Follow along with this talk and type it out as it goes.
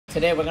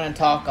Today we're going to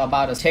talk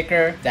about a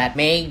ticker that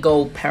may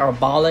go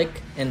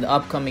parabolic in the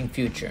upcoming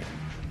future.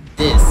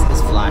 This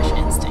is Flash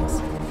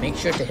Instincts. Make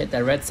sure to hit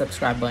that red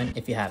subscribe button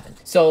if you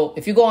haven't. So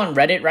if you go on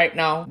Reddit right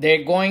now,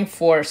 they're going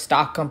for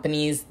stock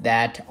companies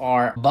that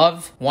are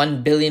above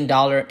 $1 billion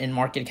in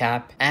market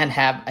cap and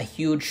have a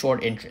huge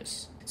short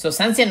interest. So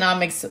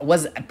Senseonomics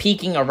was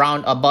peaking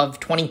around above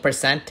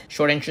 20%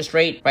 short interest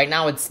rate. Right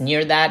now it's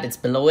near that, it's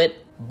below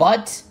it,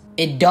 but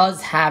it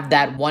does have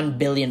that 1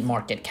 billion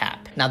market cap.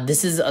 Now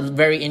this is a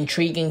very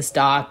intriguing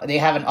stock. They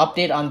have an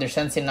update on their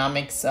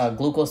Senseonomics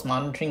glucose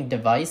monitoring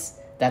device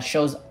that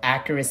shows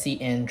accuracy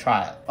in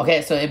trial.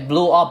 Okay, so it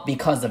blew up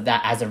because of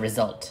that as a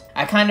result.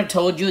 I kind of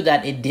told you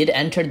that it did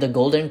enter the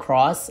golden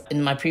cross.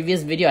 In my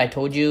previous video, I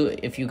told you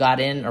if you got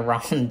in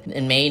around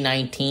in May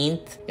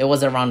 19th, it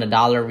was around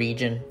 $1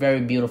 region.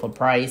 Very beautiful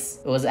price.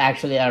 It was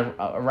actually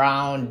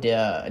around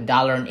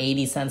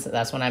 $1.80.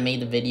 That's when I made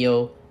the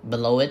video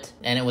below it,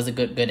 and it was a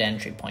good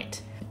entry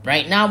point.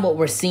 Right now, what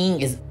we're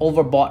seeing is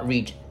overbought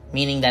region,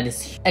 meaning that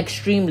it's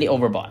extremely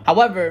overbought.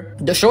 However,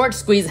 the short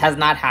squeeze has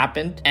not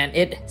happened and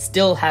it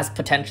still has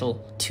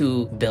potential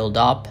to build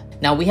up.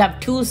 Now we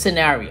have two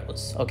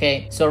scenarios,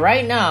 okay? So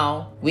right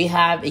now we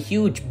have a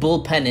huge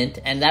bull pennant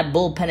and that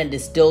bull pennant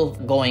is still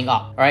going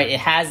up, all right? It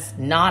has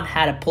not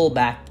had a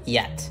pullback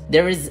yet.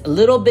 There is a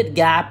little bit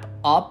gap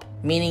up,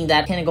 meaning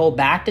that can go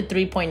back to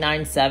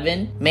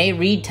 3.97, may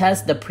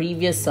retest the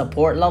previous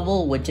support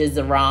level, which is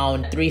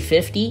around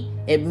 350.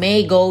 It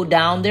may go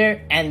down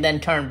there and then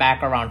turn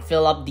back around,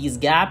 fill up these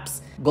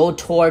gaps, go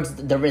towards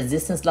the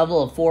resistance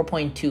level of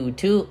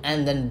 4.22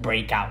 and then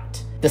break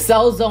out. The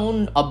sell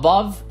zone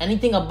above,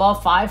 anything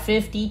above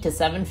 550 to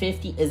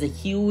 750 is a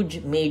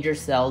huge major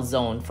sell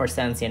zone for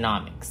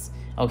Senseonomics,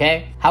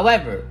 okay?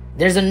 However,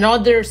 there's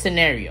another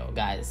scenario,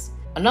 guys.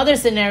 Another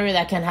scenario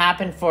that can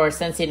happen for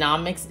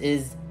Senseonomics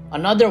is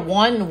another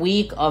 1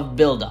 week of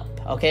buildup,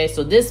 okay?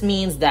 So this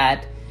means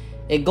that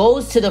it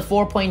goes to the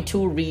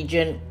 4.2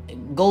 region,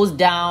 goes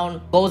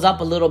down, goes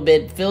up a little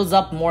bit, fills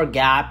up more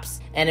gaps,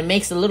 and it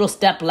makes a little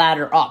step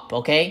ladder up,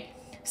 okay?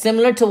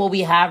 Similar to what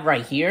we have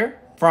right here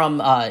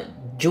from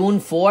June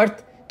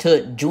 4th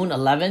to June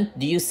 11th.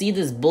 Do you see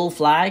this bull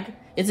flag?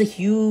 It's a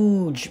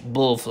huge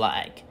bull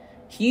flag.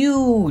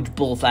 Huge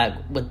bull flag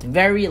with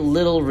very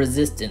little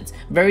resistance,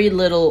 very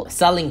little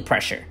selling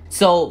pressure.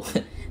 So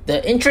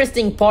the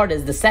interesting part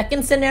is the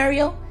second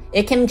scenario,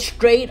 it can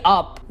straight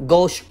up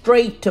go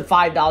straight to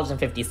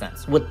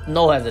 $5.50 with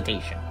no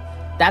hesitation.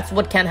 That's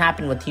what can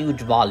happen with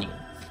huge volume.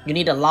 You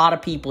need a lot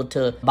of people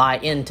to buy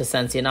into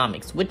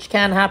Senseonomics, which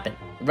can happen.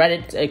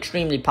 Reddit's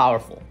extremely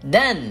powerful.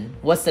 Then,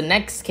 what's the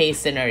next case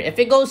scenario? If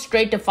it goes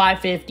straight to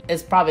 550,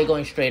 it's probably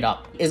going straight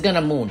up. It's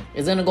gonna moon.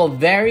 It's gonna go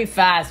very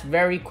fast,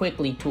 very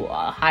quickly to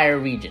a higher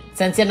region.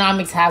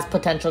 Senseonomics has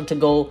potential to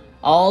go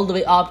all the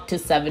way up to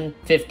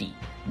 750.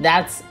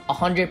 That's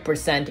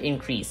 100%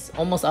 increase,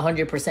 almost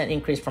 100%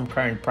 increase from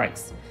current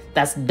price.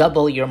 That's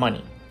double your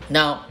money.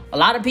 Now, a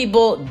lot of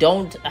people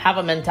don't have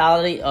a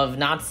mentality of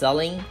not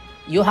selling.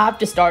 You have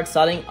to start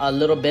selling a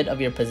little bit of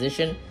your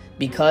position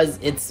because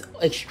it's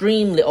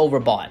extremely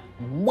overbought,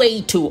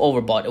 way too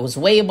overbought. It was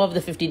way above the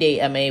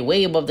 50-day MA,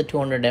 way above the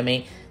 200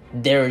 MA.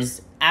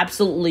 There's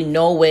absolutely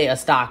no way a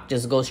stock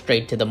just goes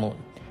straight to the moon,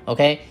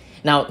 okay?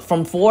 Now,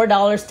 from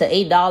 $4 to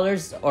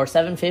 $8 or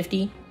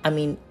 $7.50, I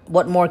mean,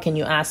 what more can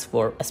you ask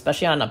for,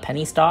 especially on a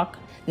penny stock?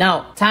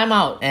 Now, time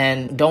out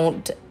and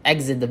don't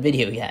exit the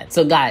video yet.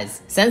 So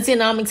guys,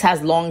 Senseonomics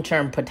has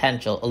long-term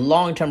potential, a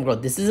long-term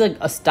growth. This is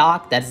a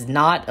stock that's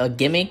not a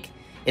gimmick.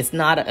 It's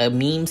not a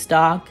meme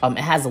stock. It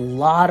has a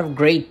lot of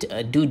great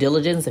due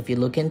diligence if you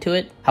look into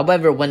it.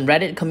 However, when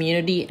Reddit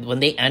community,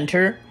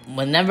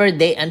 whenever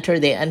they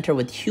enter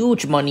with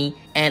huge money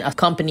and a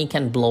company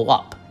can blow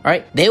up. All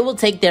right, they will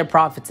take their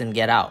profits and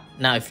get out.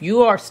 Now, if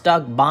you are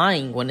stuck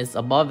buying when it's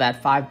above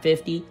at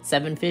 550,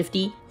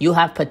 750, you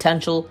have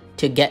potential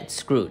to get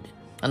screwed.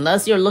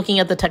 Unless you're looking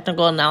at the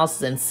technical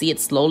analysis and see it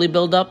slowly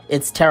build up,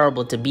 it's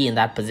terrible to be in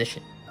that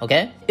position,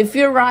 okay? If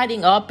you're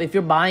riding up, if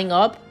you're buying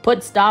up,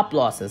 put stop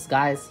losses,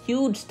 guys,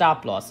 huge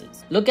stop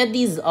losses. Look at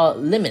these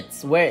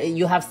limits where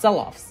you have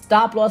sell-offs.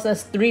 Stop loss at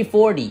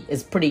 340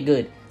 is pretty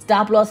good.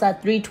 Stop loss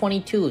at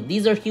 322.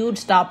 These are huge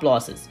stop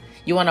losses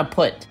you wanna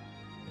put.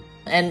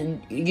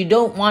 And you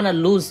don't want to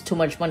lose too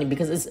much money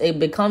because it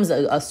becomes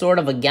a sort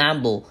of a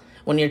gamble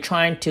when you're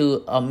trying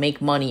to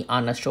make money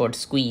on a short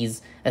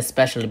squeeze,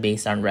 especially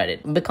based on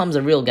Reddit. It becomes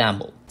a real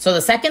gamble. So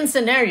the second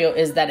scenario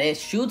is that it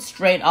shoots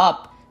straight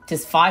up to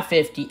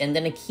 550 and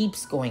then it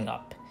keeps going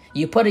up.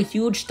 You put a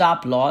huge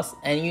stop loss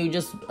and you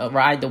just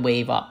ride the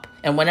wave up.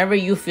 And whenever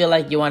you feel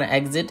like you want to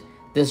exit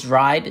this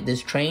ride,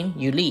 this train,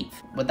 you leave.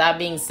 With that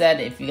being said,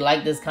 if you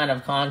like this kind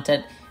of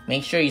content,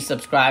 make sure you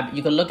subscribe.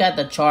 You can look at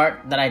the chart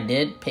that I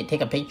did,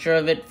 take a picture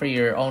of it for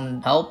your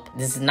own help.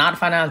 This is not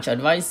financial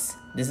advice.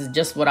 This is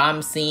just what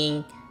I'm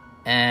seeing.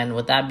 And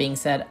with that being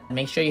said,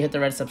 make sure you hit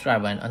the red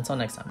subscribe button. Until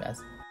next time, guys.